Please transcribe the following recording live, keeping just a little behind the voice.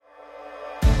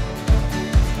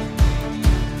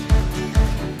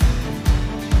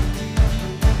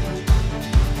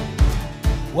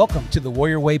Welcome to the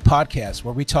Warrior Way podcast,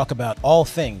 where we talk about all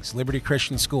things Liberty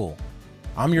Christian School.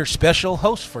 I'm your special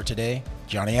host for today,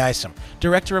 Johnny Isom,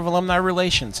 Director of Alumni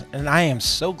Relations, and I am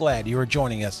so glad you are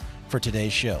joining us for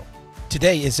today's show.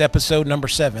 Today is episode number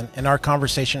 7, and our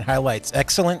conversation highlights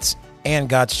excellence and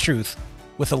God's truth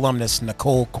with alumnus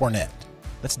Nicole Kornet.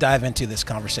 Let's dive into this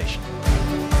conversation.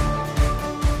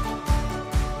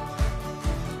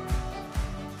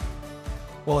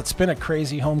 Well, it's been a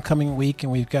crazy homecoming week,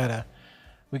 and we've got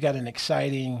an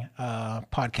exciting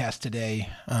podcast today,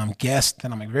 guest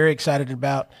that I'm very excited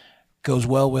about. Goes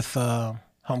well with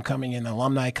homecoming and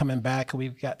alumni coming back.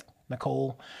 We've got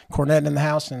Nicole Kornet in the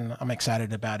house, and I'm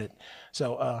excited about it.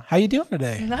 So how you doing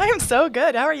today? I am so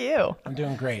good. How are you? I'm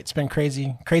doing great. It's been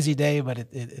crazy day, but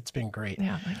it's been great.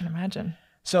 Yeah, I can imagine.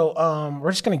 So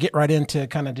we're just going to get right into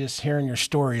kind of just hearing your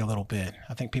story a little bit.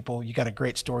 I think you got a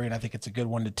great story, and I think it's a good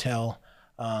one to tell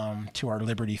to our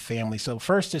Liberty family. So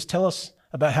first, just tell us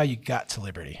about how you got to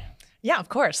Liberty. Yeah, of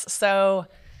course. So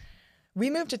we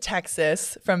moved to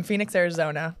Texas from Phoenix,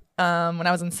 Arizona when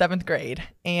I was in 7th grade.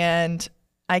 And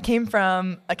I came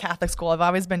from a Catholic school. I've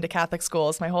always been to Catholic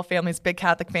schools. My whole family's a big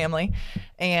Catholic family.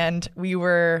 And we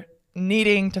were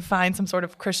needing to find some sort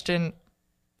of Christian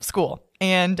school.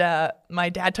 And my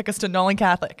dad took us to Nolan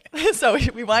Catholic. So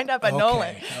we wind up at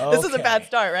Nolan. This is a bad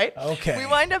start, right? Okay. We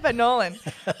wind up at Nolan.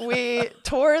 We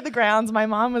toured the grounds. My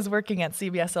mom was working at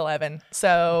CBS 11.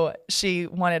 So she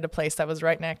wanted a place that was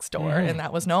right next door, and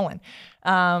that was Nolan.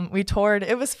 We toured.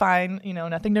 It was fine.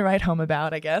 Nothing to write home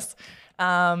about, I guess.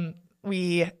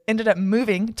 We ended up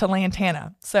moving to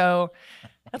Lantana. So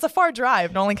that's a far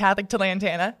drive, Nolan Catholic to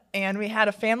Lantana. And we had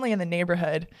a family in the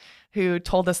neighborhood who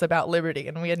told us about Liberty,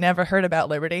 and we had never heard about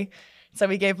Liberty. So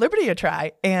we gave Liberty a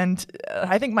try, and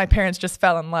I think my parents just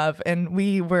fell in love, and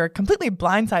we were completely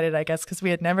blindsided, I guess, because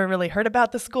we had never really heard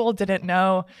about the school, we didn't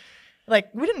know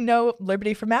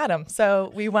Liberty from Adam.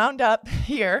 So we wound up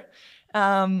here,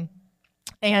 and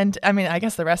I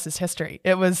guess the rest is history.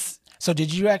 It was... So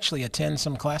did you actually attend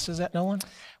some classes at Nolan?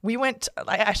 We went,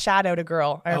 I shadowed a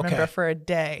girl, I remember, for a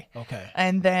day. Okay.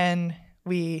 And then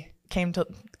we came to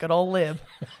good old Lib.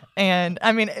 And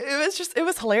it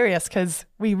was hilarious because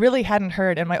we really hadn't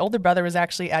heard. And my older brother was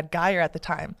actually at Geyer at the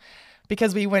time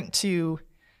because we went to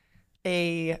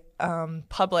a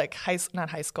public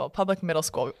middle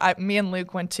school. Me and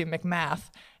Luke went to McMath,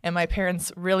 and my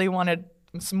parents really wanted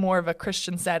some more of a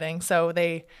Christian setting. So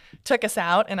they took us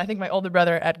out, and I think my older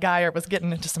brother at Geyer was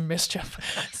getting into some mischief.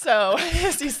 So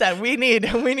as you said, we need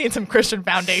some Christian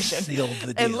foundation. Sealed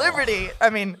the deal. And Liberty,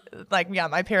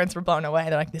 my parents were blown away.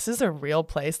 They're like, this is a real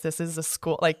place. This is a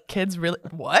school. Like, kids really,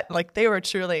 what? Like, they were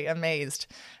truly amazed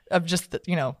of just,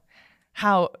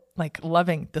 how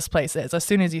loving this place is as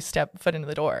soon as you step foot into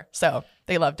the door. So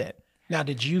they loved it. Now,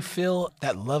 did you feel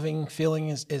that loving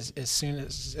feeling as soon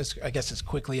as I guess as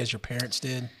quickly as your parents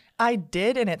did? I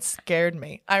did, and it scared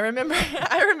me. I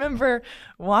remember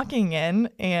walking in,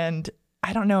 and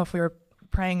I don't know if we were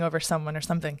praying over someone or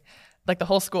something. Like the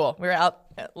whole school, we were out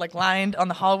lined on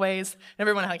the hallways, and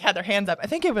everyone had their hands up. I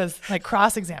think it was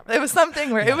cross exam. It was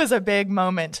something where it was a big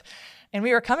moment, and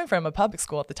we were coming from a public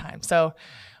school at the time, so.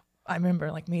 I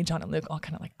remember me, John, and Luke all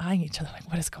kind of eyeing each other,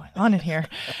 what is going on in here?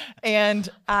 And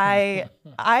I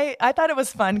thought it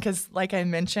was fun because, like I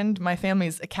mentioned, my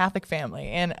family's a Catholic family,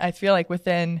 and I feel like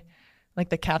within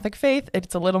the Catholic faith,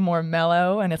 it's a little more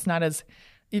mellow and it's not as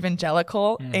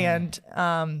evangelical. Mm-hmm. And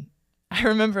I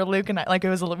remember Luke and I,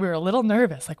 we were a little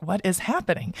nervous, what is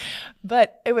happening?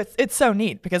 But it's so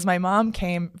neat because my mom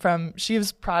she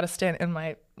was Protestant and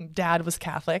my dad was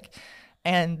Catholic.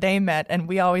 And they met, and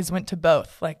we always went to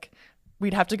both.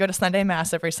 We'd have to go to Sunday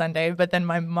Mass every Sunday, but then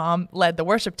my mom led the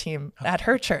worship team at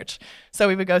her church. So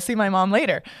we would go see my mom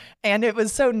later. And it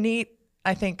was so neat,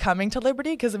 I think, coming to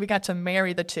Liberty because we got to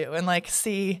marry the two and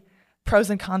see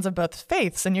pros and cons of both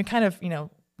faiths. And you kind of,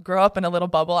 grow up in a little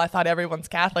bubble. I thought everyone's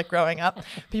Catholic growing up.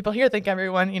 People here think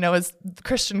everyone, is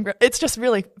Christian. It's just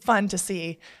really fun to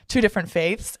see two different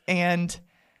faiths and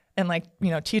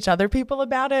teach other people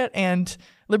about it. And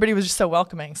Liberty was just so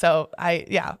welcoming. So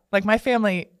my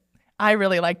family, I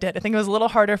really liked it. I think it was a little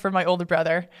harder for my older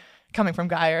brother coming from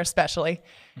Geyer, especially.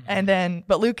 Mm-hmm.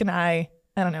 But Luke and I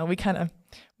don't know, we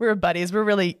were buddies. We're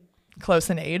really close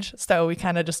in age. So we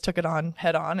kind of just took it on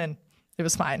head on, and it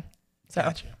was fine. So,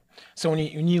 Gotcha. So when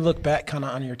you look back kind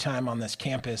of on your time on this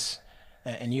campus,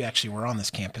 and you actually were on this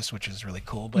campus, which is really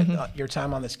cool, but your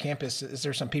time on this campus, is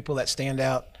there some people that stand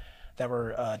out that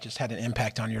were just had an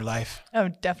impact on your life? Oh,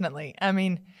 definitely.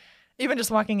 Even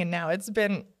just walking in now, it's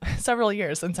been several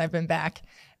years since I've been back.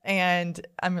 And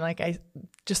I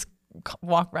just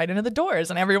walk right into the doors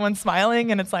and everyone's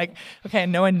smiling. And it's like, okay, I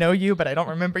know you, but I don't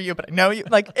remember you, but I know you.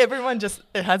 Like everyone just,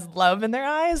 it has love in their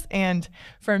eyes. And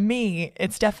for me,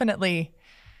 it's definitely,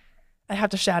 I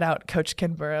have to shout out Coach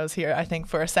Ken Burrows here, I think,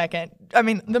 for a second. I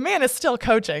mean, the man is still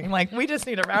coaching. Like, we just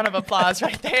need a round of applause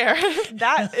right there.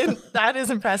 That is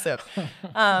impressive.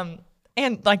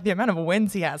 And like the amount of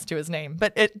wins he has to his name.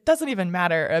 But it doesn't even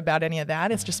matter about any of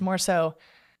that. It's just more so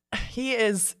he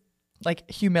is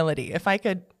like humility. If I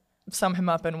could sum him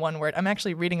up in one word, I'm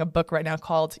actually reading a book right now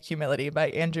called Humility by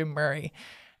Andrew Murray.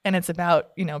 And it's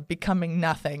about, becoming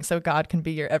nothing so God can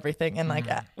be your everything. And like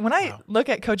when I look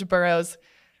at Coach Burrows,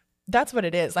 that's what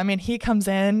it is. I mean, he comes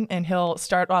in and he'll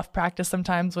start off practice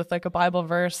sometimes with like a Bible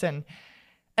verse and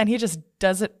he just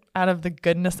does it out of the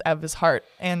goodness of his heart.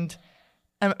 And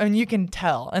you can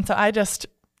tell. And so I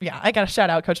got to shout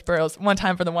out Coach Burrows one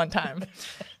time for the one time.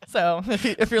 So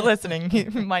if you're listening, he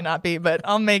might not be, but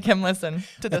I'll make him listen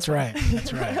to this.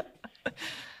 That's right.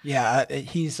 Yeah,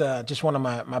 he's just one of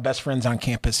my best friends on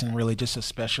campus and really just a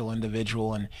special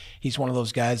individual. And he's one of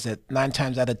those guys that 9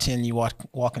 times out of 10, you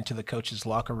walk into the coach's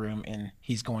locker room and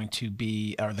he's going to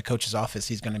be, or the coach's office,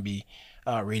 he's going to be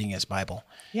reading his Bible.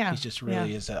 Yeah. He's just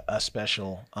really is a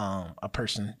special a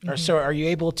person. Mm-hmm. So are you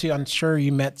able to, I'm sure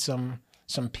you met some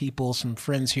people, some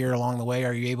friends here along the way.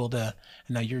 Are you able to,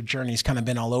 I know your journey's kind of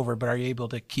been all over, but are you able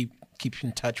to keep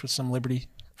in touch with some Liberty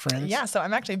friends? Yeah, so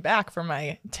I'm actually back for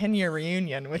my 10-year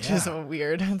reunion, which is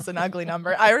weird. It's an ugly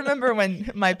number. I remember when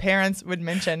my parents would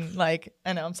mention, like,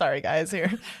 I know, I'm sorry, guys.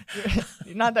 You're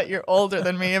not that you're older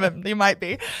than me, but you might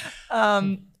be.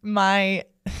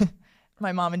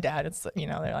 My mom and dad, it's,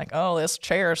 they're like, oh, this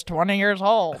chair is 20 years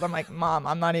old. I'm like, Mom,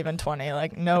 I'm not even 20.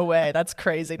 Like, no way. That's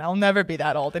crazy. I'll never be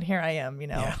that old. And here I am,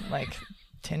 like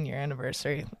 10-year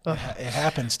anniversary. Ugh. It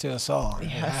happens to us all.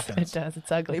 Yes, it does.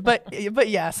 It's ugly. But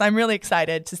yes, I'm really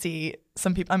excited to see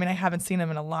some people. I mean, I haven't seen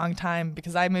them in a long time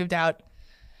because I moved out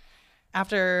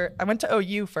after I went to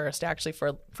OU first, actually,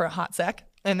 for a hot sec.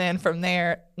 And then from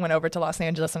there, went over to Los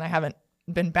Angeles, and I haven't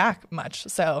been back much.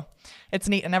 So it's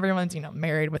neat. And everyone's,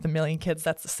 married with a million kids.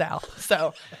 That's the South.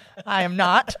 So I am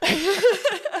not.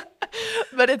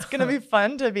 But it's going to be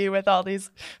fun to be with all these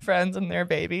friends and their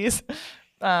babies.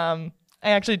 I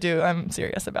actually do. I'm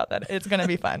serious about that. It's going to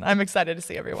be fun. I'm excited to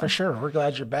see everyone. For sure. We're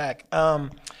glad you're back.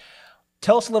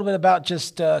 Tell us a little bit about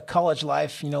just college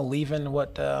life, leaving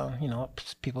what,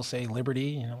 people say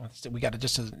Liberty, we got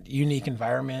just a unique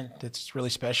environment that's really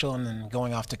special. And then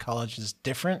going off to college is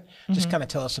different. Mm-hmm. Just kind of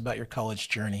tell us about your college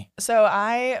journey. So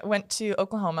I went to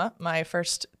Oklahoma my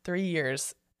first 3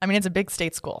 years. I mean, it's a big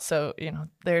state school. So,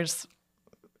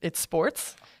 it's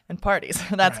sports and parties.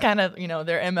 That's kind of,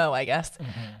 their MO, I guess.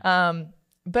 Mm-hmm.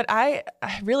 But I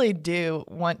really do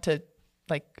want to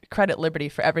credit Liberty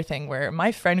for everything, where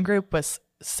my friend group was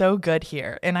so good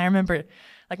here. And I remember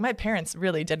my parents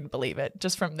really didn't believe it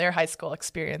just from their high school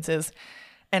experiences.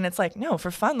 And it's like, no,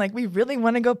 for fun. We really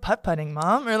want to go putt-putting,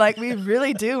 Mom. Or we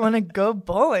really do want to go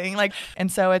bowling. And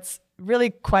so it's really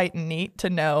quite neat to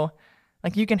know,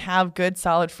 you can have good,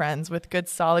 solid friends with good,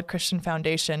 solid Christian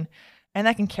foundation, and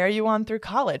that can carry you on through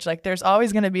college. There's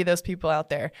always going to be those people out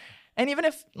there. And even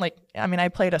if, I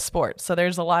played a sport, so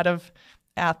there's a lot of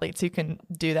athletes who can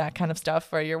do that kind of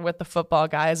stuff where you're with the football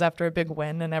guys after a big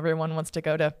win and everyone wants to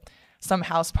go to some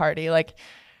house party.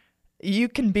 You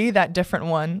can be that different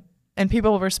one and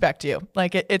people will respect you.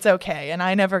 It's okay. And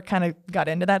I never kind of got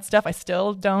into that stuff. I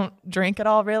still don't drink at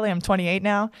all, really. I'm 28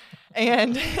 now.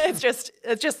 And it's just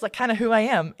kind of who I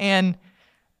am. And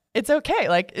it's okay.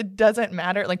 It doesn't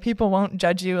matter. People won't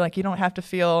judge you. You don't have to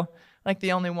feel like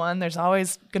the only one. There's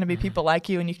always going to be people like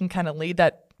you, and you can kind of lead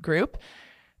that group.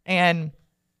 And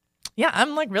yeah,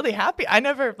 I'm really happy. I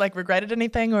never regretted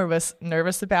anything or was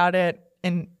nervous about it.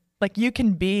 And you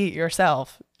can be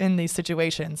yourself in these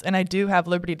situations. And I do have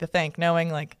Liberty to thank,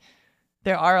 knowing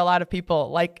there are a lot of people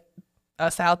like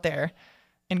us out there.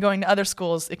 And going to other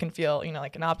schools, it can feel,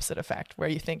 an opposite effect where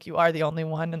you think you are the only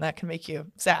one, and that can make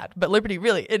you sad. But Liberty,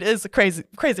 really, it is a crazy,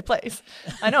 crazy place.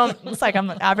 I know it's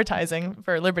I'm advertising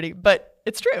for Liberty, but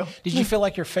it's true. Did you feel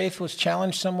like your faith was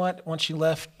challenged somewhat once you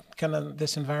left kind of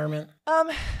this environment?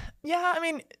 Yeah,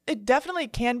 it definitely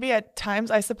can be at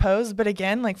times, I suppose. But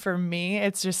again, for me,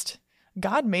 it's just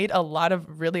God made a lot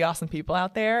of really awesome people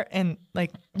out there, and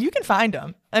you can find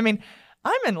them. I'm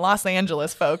in Los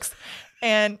Angeles, folks.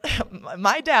 And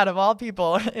my dad, of all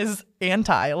people, is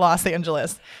anti-Los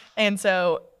Angeles. And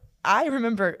so I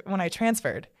remember when I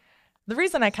transferred, the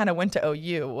reason I kind of went to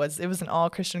OU was it was an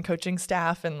all-Christian coaching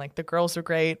staff, and the girls were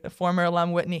great. The former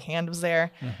alum Whitney Hand was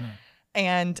there. Mm-hmm.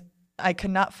 And I could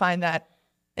not find that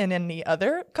in any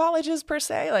other colleges per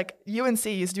se. UNC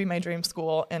used to be my dream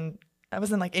school, and I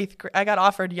was in like 8th grade. I got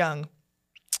offered young,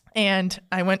 and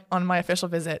I went on my official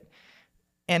visit.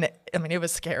 And it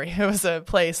was scary. It was a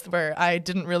place where I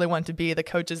didn't really want to be. The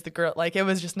coaches, the girl, like it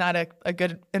was just not a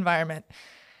good environment.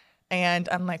 And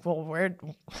I'm like, well,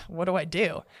 what do I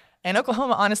do? And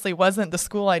Oklahoma honestly wasn't the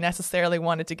school I necessarily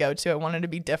wanted to go to. I wanted to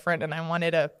be different, and I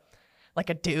wanted a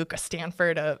Duke, a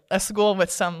Stanford, a school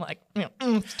with some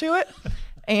oomph to it.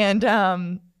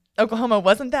 And Oklahoma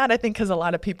wasn't that, I think, because a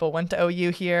lot of people went to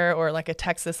OU here, or like a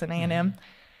Texas and A&M. Mm-hmm.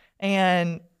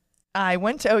 And I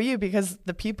went to OU because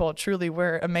the people truly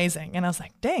were amazing. And I was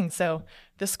like, dang, so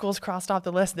this school's crossed off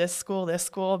the list, this school.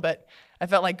 But I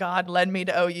felt like God led me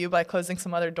to OU by closing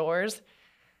some other doors.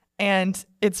 And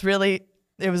it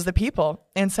was the people.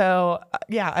 And so,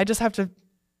 I just have to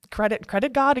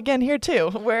credit God again here too,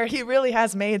 where he really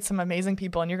has made some amazing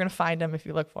people, and you're going to find them if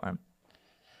you look for them.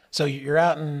 So you're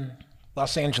out in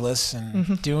Los Angeles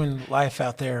and doing life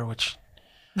out there, which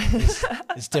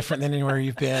is different than anywhere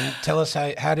you've been. Tell us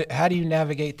how do you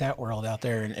navigate that world out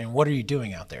there, and what are you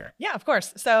doing out there? Yeah, of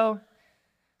course. So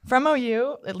from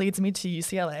OU, it leads me to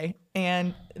UCLA,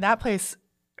 and that place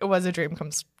was a dream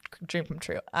come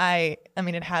true.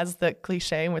 It has the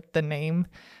cliche with the name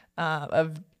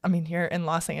here in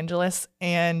Los Angeles,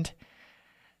 and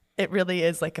it really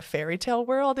is like a fairy tale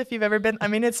world if you've ever been.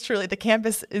 It's truly, the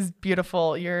campus is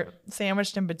beautiful. You're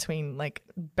sandwiched in between like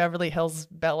Beverly Hills,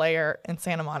 Bel Air, and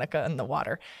Santa Monica in the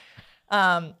water.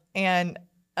 And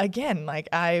again, like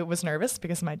I was nervous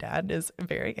because my dad is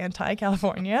very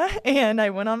anti-California, and I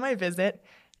went on my visit.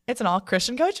 It's an all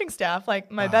Christian coaching staff.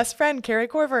 Like my best friend, Carrie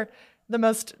Corver, the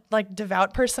most like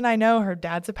devout person I know. Her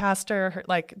dad's a pastor.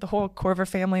 The whole Corver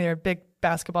family, they're a big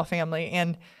basketball family,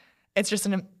 and it's just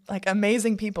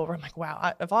amazing people where I'm like,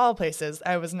 wow, of all places,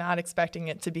 I was not expecting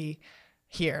it to be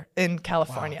here in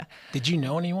California. Wow. Did you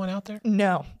know anyone out there?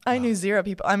 No, I knew zero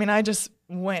people. I just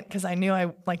went because I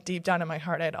knew deep down in my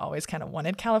heart, I'd always kind of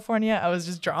wanted California. I was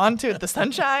just drawn to the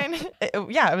sunshine. It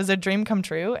was a dream come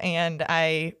true. And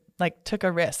I took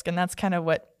a risk. And that's kind of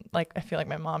what I feel like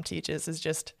my mom teaches, is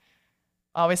just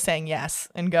always saying yes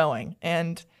and going.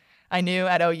 And I knew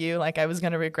at OU, I was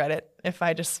going to regret it if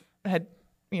I just had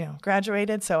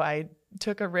graduated. So I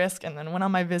took a risk and then went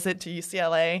on my visit to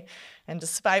UCLA. And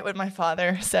despite what my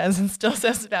father says and still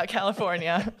says about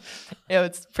California, it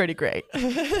was pretty great.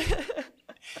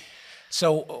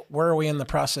 So where are we in the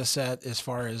process at as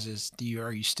far as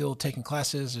are you still taking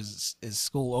classes? Is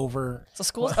school over? So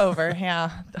school's over.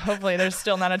 Yeah. Hopefully there's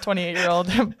still not a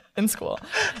 28-year-old in school.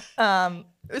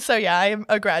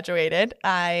 I graduated.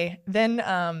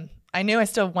 I knew I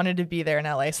still wanted to be there in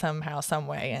LA somehow, some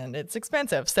way, and it's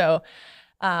expensive. So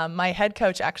my head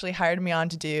coach actually hired me on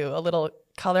to do a little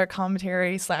color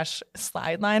commentary /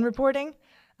 sideline reporting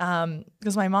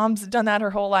because my mom's done that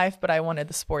her whole life, but I wanted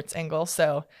the sports angle.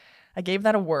 So I gave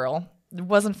that a whirl. It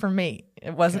wasn't for me.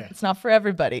 It wasn't. Okay. It's not for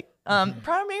everybody.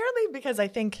 Primarily because I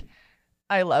think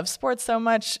I love sports so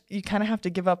much. You kind of have to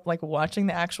give up watching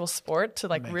the actual sport to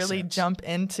really sense. Jump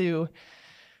into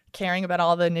caring about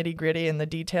all the nitty gritty and the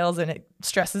details, and it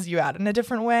stresses you out in a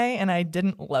different way. And I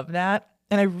didn't love that.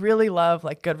 And I really love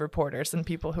good reporters and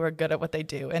people who are good at what they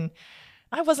do. And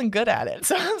I wasn't good at it.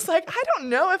 So I was like, I don't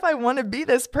know if I want to be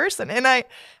this person. And I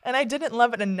didn't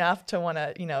love it enough to want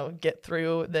to, get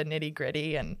through the nitty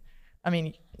gritty. And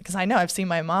because I know I've seen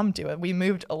my mom do it. We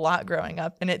moved a lot growing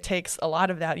up, and it takes a lot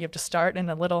of that. You have to start in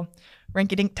a little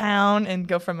rinky-dink town and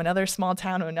go from another small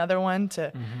town to another one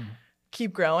to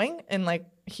keep growing. And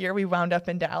here we wound up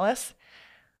in Dallas,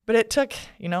 but it took,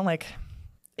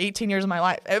 18 years of my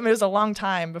life. It was a long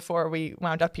time before we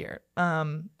wound up here,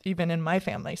 even in my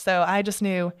family. So I just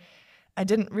knew I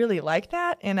didn't really like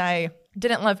that. And I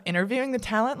didn't love interviewing the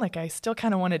talent. I still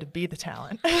kind of wanted to be the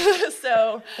talent.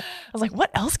 So I was like, what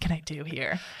else can I do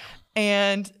here?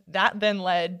 And that then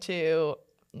led to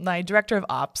my director of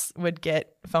ops would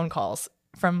get phone calls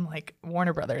from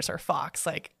Warner Brothers or Fox,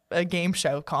 a game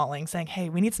show calling saying, hey,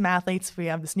 we need some athletes. We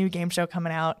have this new game show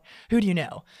coming out. Who do you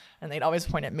know? And they'd always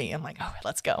point at me. I'm like, oh,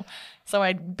 let's go. So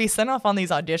I'd be sent off on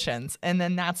these auditions. And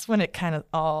then that's when it kind of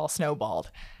all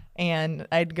snowballed. And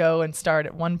I'd go and start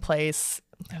at one place.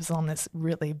 It was on this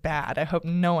really bad. I hope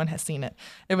no one has seen it.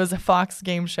 It was a Fox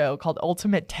game show called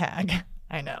Ultimate Tag.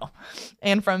 I know.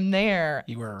 And from there.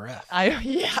 You were a ref.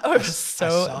 It was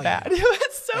so bad. It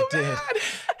was so bad.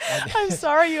 I'm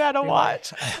sorry you had to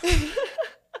watch.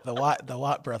 The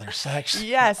Watt brothers, actually.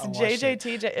 Yes, JJ,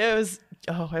 TJ. It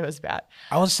was bad.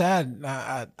 I was sad.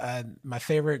 My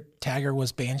favorite tagger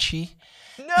was Banshee.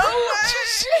 No way!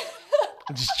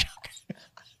 I'm just joking.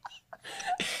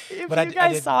 If you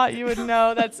guys saw it, you would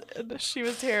know she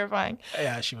was terrifying.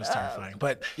 Yeah, she was terrifying.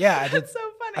 But yeah, I did. That's so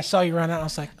funny. I saw you run out. I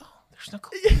was like, oh, There's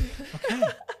Nicole.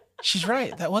 Okay. She's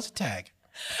right. That was a tag.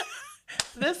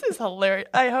 This is hilarious.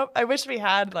 I wish we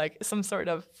had like some sort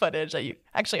of footage that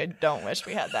I don't wish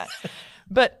we had that.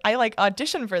 But I like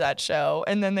auditioned for that show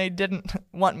and then they didn't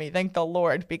want me, thank the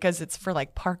Lord, because it's for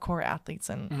like parkour athletes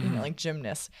and you know, like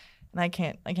gymnasts. And I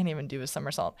can't even do a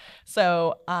somersault.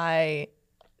 So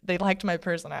they liked my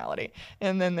personality.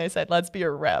 And then they said, let's be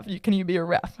a ref. Can you be a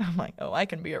ref? I'm like, oh, I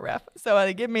can be a ref. So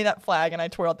they give me that flag and I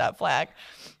twirled that flag.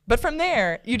 But from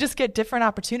there, you just get different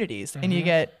opportunities and you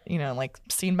get, you know, like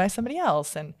seen by somebody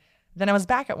else. And then I was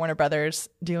back at Warner Brothers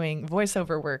doing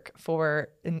voiceover work for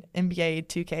an NBA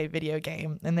 2K video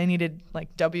game. And they needed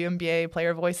like WNBA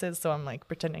player voices. So I'm like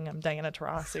pretending I'm Diana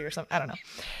Taurasi or something. I don't know.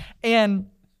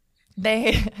 And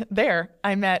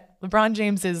I met LeBron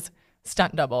James's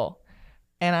stunt double.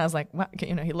 And I was like, wow,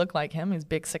 you know, he looked like him. He's a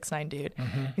big 6'9" dude.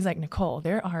 He's like, Nicole,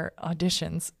 there are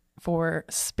auditions for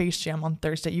Space Jam on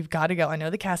Thursday. You've got to go. I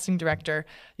know the casting director.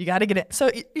 You got to get it.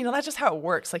 So, you know, that's just how it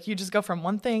works. Like you just go from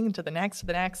one thing to the next to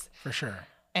the next. For sure.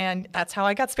 And that's how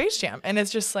I got Space Jam. And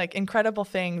it's just like incredible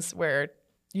things where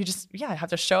you just, have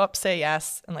to show up, say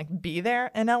yes, and like be there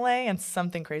in LA and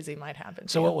something crazy might happen.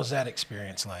 So what was that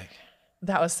experience like?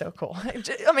 That was so cool.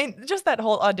 I mean, just that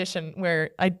whole audition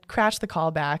where I crashed the call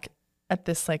back at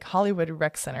this like Hollywood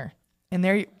rec center. And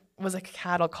there was a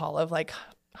cattle call of like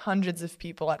hundreds of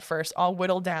people at first, all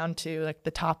whittled down to like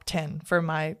the top 10 for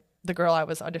the girl I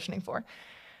was auditioning for.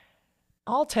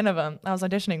 All 10 of them, I was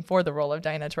auditioning for the role of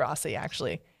Diana Taurasi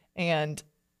actually. And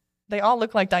they all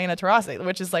look like Diana Taurasi,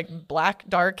 which is like black,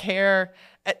 dark hair.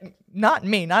 Not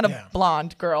me, not a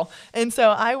blonde girl. And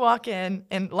so I walk in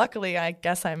and luckily I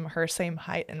guess I'm her same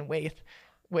height and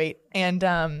weight.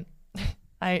 And,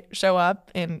 I show up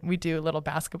and we do a little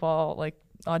basketball like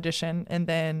audition and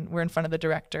then we're in front of the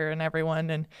director and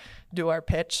everyone and do our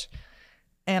pitch.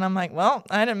 And I'm like, well,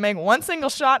 I didn't make one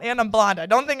single shot and I'm blonde. I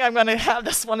don't think I'm going to have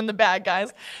this one in the bag, guys.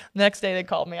 The next day they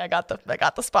called me. I got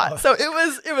the spot. So it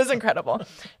was incredible.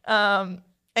 And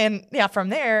yeah, from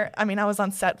there, I mean, I was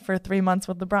on set for 3 months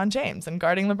with LeBron James and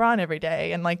guarding LeBron every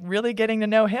day and like really getting to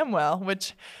know him well,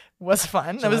 which was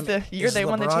fun. So that was the year they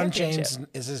won the championship. James,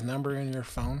 is his number in your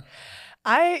phone?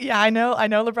 I know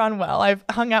LeBron well. I've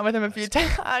hung out with him a few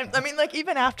times. I mean, like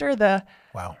even after the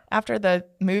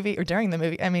movie or during the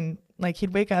movie, I mean, like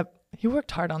he'd wake up, he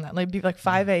worked hard on that. Like it'd be like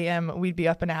 5 a.m. We'd be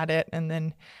up and at it. And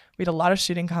then we had a lot of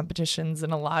shooting competitions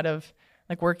and a lot of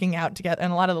like working out together.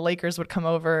 And a lot of the Lakers would come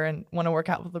over and want to work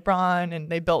out with LeBron. And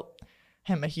they built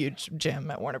him a huge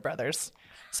gym at Warner Brothers.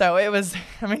 So it was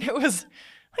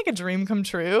like a dream come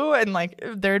true. And like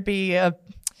there'd be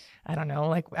I don't know,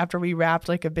 like after we wrapped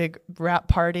like a big wrap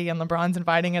party and LeBron's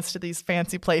inviting us to these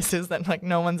fancy places that like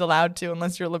no one's allowed to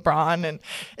unless you're LeBron. And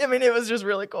I mean, it was just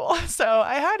really cool. So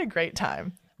I had a great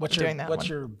time doing that. What's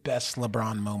your best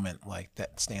LeBron moment like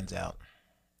that stands out?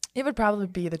 It would probably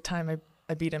be the time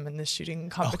I beat him in this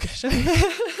shooting competition.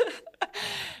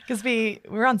 Because we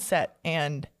were on set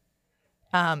and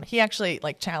he actually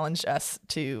like challenged us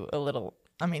to a little,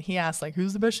 I mean, he asked like,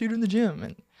 who's the best shooter in the gym?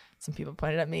 And some people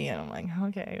pointed at me and I'm like,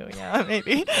 okay, well, yeah,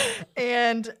 maybe.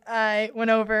 And I went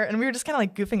over and we were just kind of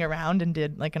like goofing around and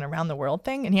did like an around the world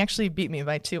thing. And he actually beat me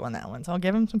by 2 on that one. So I'll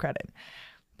give him some credit.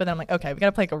 But then I'm like, okay, we got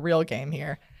to play like a real game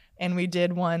here. And we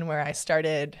did one where I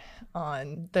started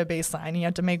on the baseline. You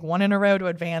had to make 1 in a row to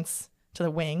advance to the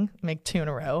wing, make 2 in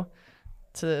a row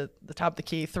to the top of the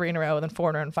key, 3 in a row, then 4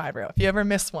 in a row and 5 in a row. If you ever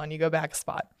miss one, you go back a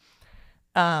spot.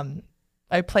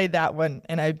 I played that one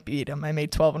and I beat him. I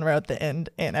made 12 in a row at the end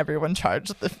and everyone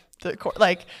charged the court.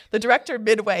 Like the director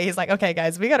midway, he's like, okay,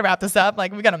 guys, we got to wrap this up.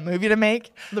 Like we got a movie to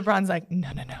make. LeBron's like,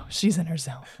 no, she's in her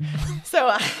zone. So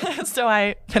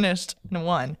I finished and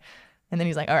won. And then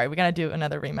he's like, all right, we got to do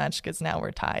another rematch because now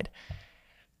we're tied.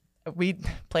 We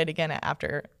played again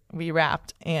after we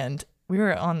wrapped and we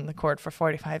were on the court for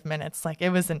 45 minutes. Like it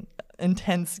was an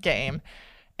intense game.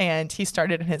 And he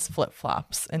started in his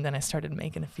flip-flops, and then I started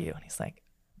making a few. And he's like,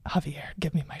 Javier,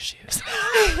 give me my shoes.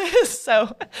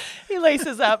 So he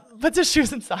laces up, puts his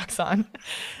shoes and socks on.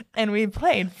 And we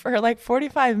played for like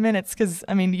 45 minutes because,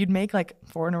 I mean, you'd make like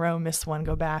 4 in a row, miss 1,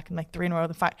 go back, and like 3 in a row,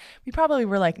 then 5. We probably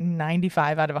were like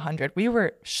 95 out of 100. We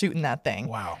were shooting that thing.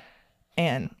 Wow.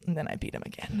 And then I beat him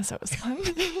again, so it was fun.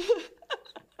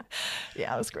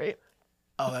 Yeah, it was great.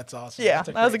 Oh, that's awesome. Yeah,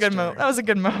 that was a good moment. That was a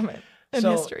good moment. In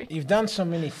history. You've done so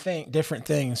many different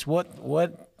things. What's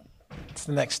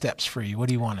the next steps for you? What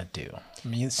do you want to do? I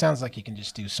mean, it sounds like you can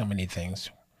just do so many things.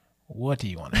 What do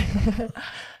you want to do?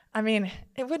 I mean,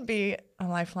 it would be a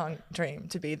lifelong dream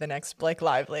to be the next Blake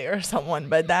Lively or someone,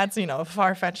 but that's, a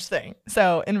far-fetched thing.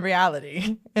 So in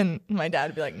reality, and my dad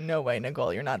would be like, no way,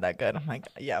 Nicole, you're not that good. I'm like,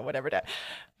 yeah, whatever, Dad.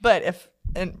 But if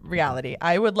in reality,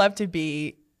 I would love to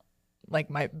be like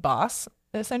my boss,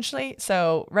 essentially.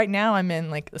 So right now I'm in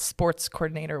like the sports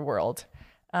coordinator world,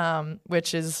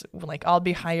 which is like I'll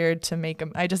be hired to make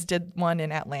I just did one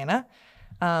in Atlanta.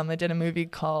 I did a movie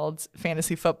called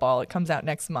Fantasy Football. It comes out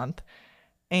next month.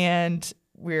 And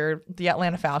we're the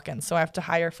Atlanta Falcons. So I have to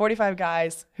hire 45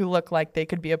 guys who look like they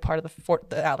could be a part of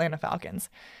the Atlanta Falcons.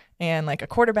 And like a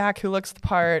quarterback who looks the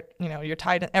part, you're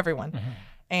tied in everyone. Mm-hmm.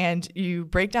 And you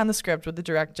break down the script with the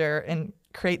director and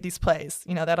create these plays,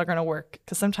 that are going to work.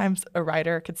 Because sometimes a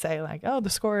writer could say like, oh, the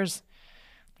score is,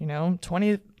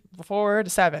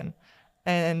 24-7.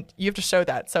 And you have to show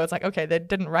that. So it's like, okay, they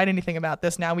didn't write anything about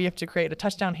this. Now we have to create a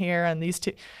touchdown here and these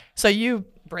two. So you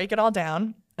break it all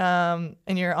down. And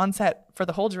you're on set for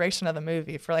the whole duration of the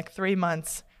movie for like 3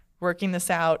 months, working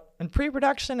this out in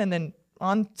pre-production and then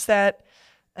on set.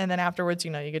 And then afterwards,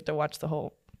 you get to watch the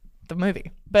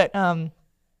movie. But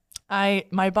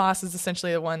my boss is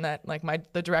essentially the one that like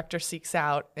the director seeks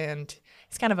out, and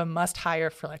he's kind of a must hire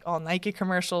for like all Nike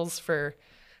commercials, for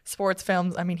sports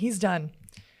films. I mean, he's done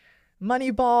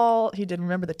Moneyball. He did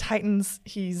Remember the Titans.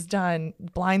 He's done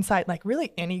Blindside, like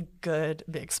really any good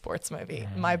big sports movie.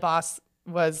 Mm-hmm. My boss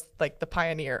was like the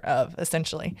pioneer of,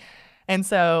 essentially. And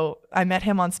so I met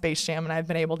him on Space Jam, and I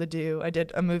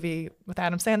did a movie with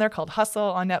Adam Sandler called Hustle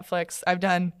on Netflix. I've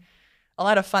done a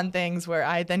lot of fun things where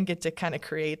I then get to kind of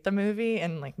create the movie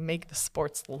and like make the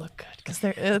sports look good, because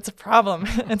it's a problem.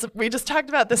 We just talked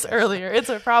about this earlier. It's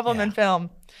a problem in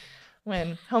film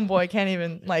when homeboy can't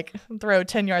even like throw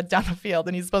 10 yards down the field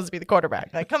and he's supposed to be the quarterback.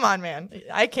 Like, come on, man.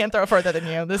 I can't throw further than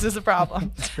you. This is a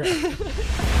problem. That's great.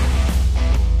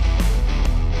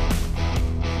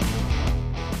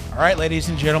 All right, ladies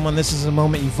and gentlemen, this is a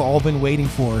moment you've all been waiting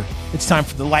for. It's time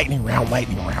for the lightning round. All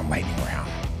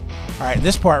right, in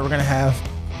this part, we're going to have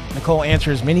Nicole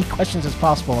answer as many questions as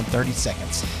possible in 30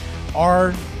 seconds.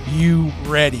 Are you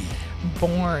ready?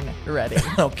 Born ready.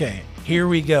 Okay, here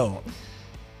we go.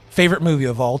 Favorite movie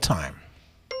of all time?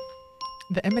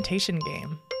 The Imitation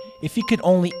Game. If you could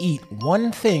only eat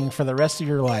one thing for the rest of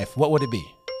your life, what would it be?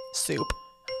 Soup.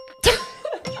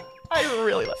 I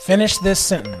really love soup. Finish this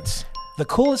sentence. The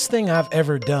coolest thing I've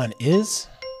ever done is?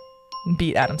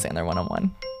 Beat Adam Sandler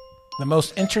one-on-one. The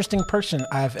most interesting person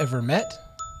I've ever met?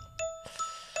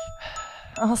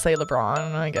 I'll say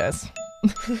LeBron, I guess.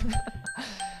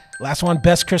 Last one.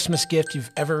 Best Christmas gift you've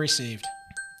ever received?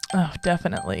 Oh,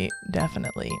 definitely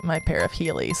my pair of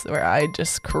Heelys, where I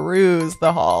just cruise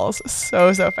the halls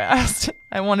so fast.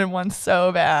 I wanted one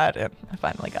so bad, and I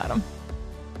finally got them.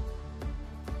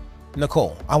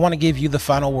 Nicole, I want to give you the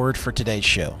final word for today's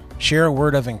show. Share a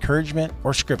word of encouragement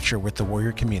or scripture with the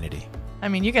Warrior community. I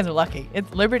mean, you guys are lucky.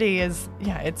 Liberty is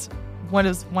one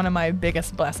of my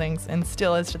biggest blessings, and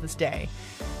still is to this day.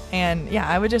 And yeah,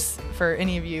 I would just, for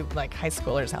any of you like high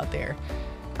schoolers out there,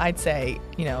 I'd say,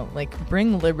 like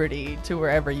bring liberty to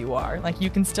wherever you are. Like you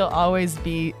can still always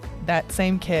be that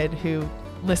same kid who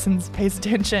listens, pays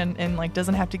attention, and like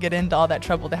doesn't have to get into all that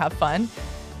trouble to have fun.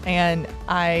 And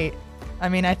I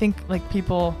think like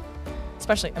people,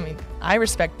 especially, I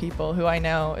respect people who I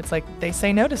know, it's like they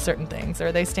say no to certain things,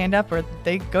 or they stand up, or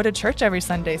they go to church every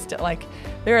Sunday still. Like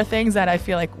there are things that I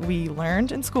feel like we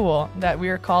learned in school that we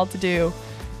are called to do,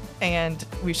 and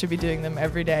we should be doing them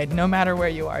every day, no matter where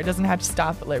you are. It doesn't have to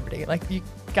stop at liberty. Like you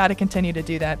got to continue to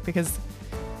do that, because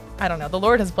I don't know, the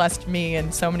Lord has blessed me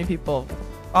and so many people,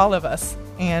 all of us.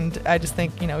 And I just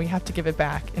think, we have to give it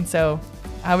back. And so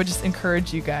I would just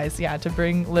encourage you guys, to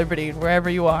bring liberty wherever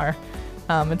you are.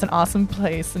 It's an awesome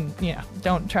place, and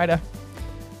don't try to,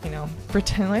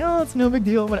 pretend like, oh, it's no big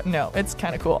deal. No, it's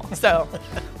kind of cool. So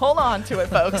hold on to it,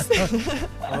 folks.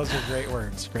 Those are great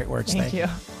words. Great words. Thank you.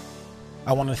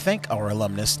 I want to thank our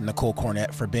alumnus, Nicole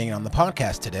Kornet, for being on the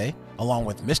podcast today, along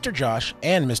with Mr. Josh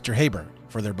and Mr. Hayburn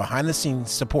for their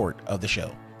behind-the-scenes support of the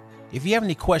show. If you have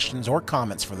any questions or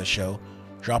comments for the show,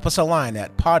 drop us a line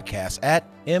at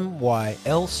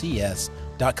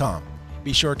podcast@mylcs.com.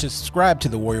 Be sure to subscribe to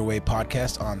the Warrior Way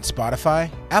podcast on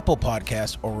Spotify, Apple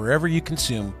Podcasts, or wherever you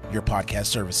consume your podcast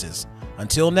services.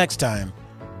 Until next time,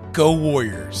 go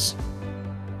Warriors.